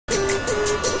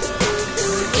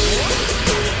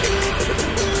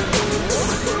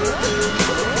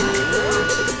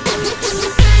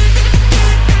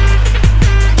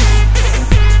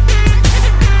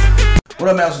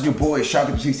What up, Madden? It's your boy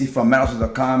Shocker360 from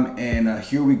Maddenallstars.com, and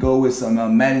here we go with some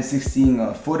Madden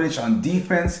 16 footage on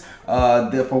defense.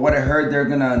 For what I heard, they're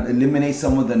gonna eliminate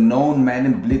some of the known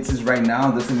Madden blitzes right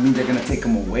now. Doesn't mean they're gonna take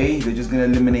them away. They're just gonna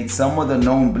eliminate some of the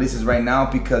known blitzes right now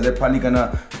because they're probably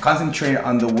gonna concentrate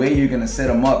on the way you're gonna set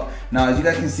them up. Now, as you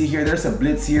guys can see here, there's a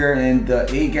blitz here, and the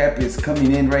A gap is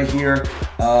coming in right here.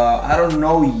 I don't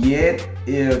know yet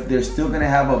if they're still gonna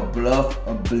have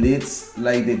a blitz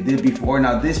like they did before.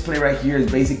 Now this play right here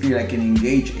is basically like an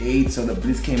engage 8, so the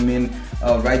blitz came in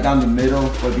right down the middle,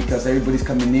 but because everybody's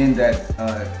coming in, that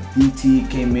DT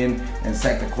came in and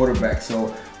sacked the quarterback.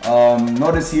 So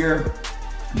notice here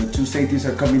the two safeties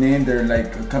are coming in, they're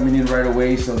like coming in right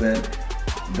away so that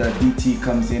the DT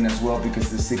comes in as well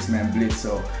because it's a 6-man blitz.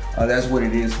 So that's what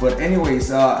it is. But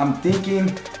anyways, I'm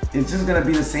thinking it's just gonna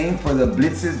be the same for the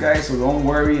blitzes, guys, so don't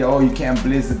worry, oh, you can't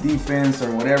blitz the defense or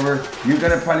whatever. You're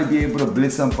gonna probably be able to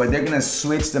blitz them, but they're gonna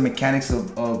switch the mechanics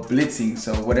of blitzing.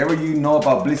 So whatever you know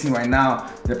about blitzing right now,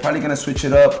 they're probably gonna switch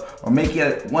it up or make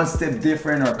it one step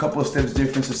different or a couple of steps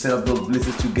different to set up those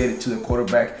blitzes to get it to the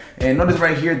quarterback. And notice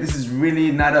right here, this is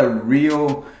really not a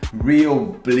real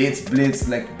blitz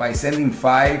like by sending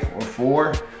 5 or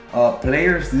 4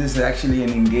 players. This is actually an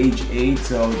engage 8,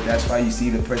 so that's why you see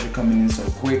the pressure coming in so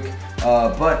quick.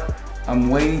 But I'm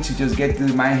waiting to just get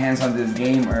my hands on this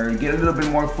game or get a little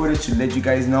bit more footage to let you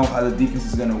guys know how the defense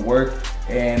is going to work,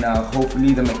 and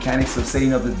hopefully the mechanics of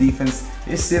setting up the defense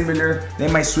is similar. They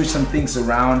might switch some things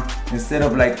around. Instead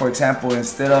of, like, for example,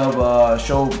 instead of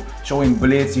showing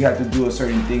blitz, you have to do a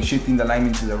certain thing, shifting the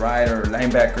linemen to the right or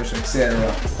linebackers,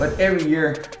 etc. But every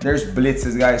year there's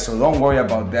blitzes, guys, so don't worry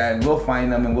about that. We'll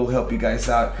find them and we'll help you guys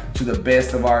out to the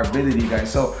best of our ability,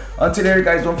 guys. So until there,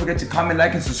 guys, don't forget to comment,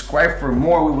 like, and subscribe for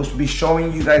more. We will be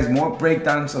showing you guys more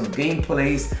breakdowns of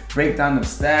gameplays, breakdown of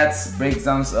stats,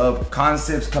 breakdowns of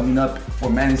concepts coming up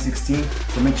for Madden 16.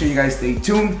 So make sure you guys stay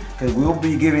tuned because we'll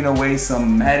be giving away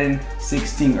some Madden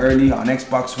 16 early on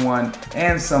Xbox One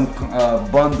and some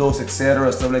bundles,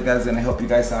 etc. Stuff like that is gonna help you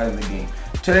guys out in the game.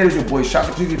 Today is your boy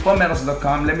Shocker360 from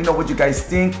Maddenallstars.com. Let me know what you guys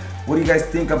think. What do you guys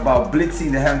think about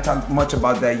blitzing? They haven't talked much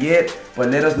about that yet, but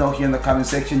let us know here in the comment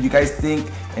section. You guys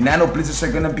think Nano blitzes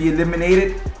are gonna be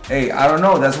eliminated? Hey, I don't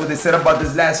know. That's what they said about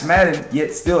this last Madden.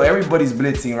 Yet still everybody's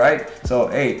blitzing, right? So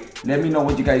hey, let me know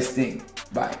what you guys think.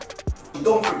 Bye.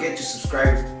 Don't forget to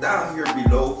subscribe down here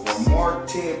below for more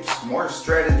tips, more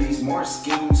strategies, more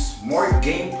schemes, more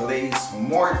gameplays,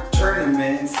 more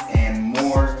tournaments, and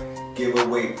more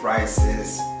giveaway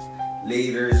prizes.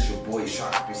 Later, it's your boy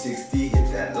Shocker360.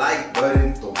 Hit that like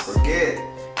button. Don't forget,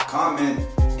 comment,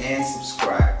 and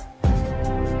subscribe.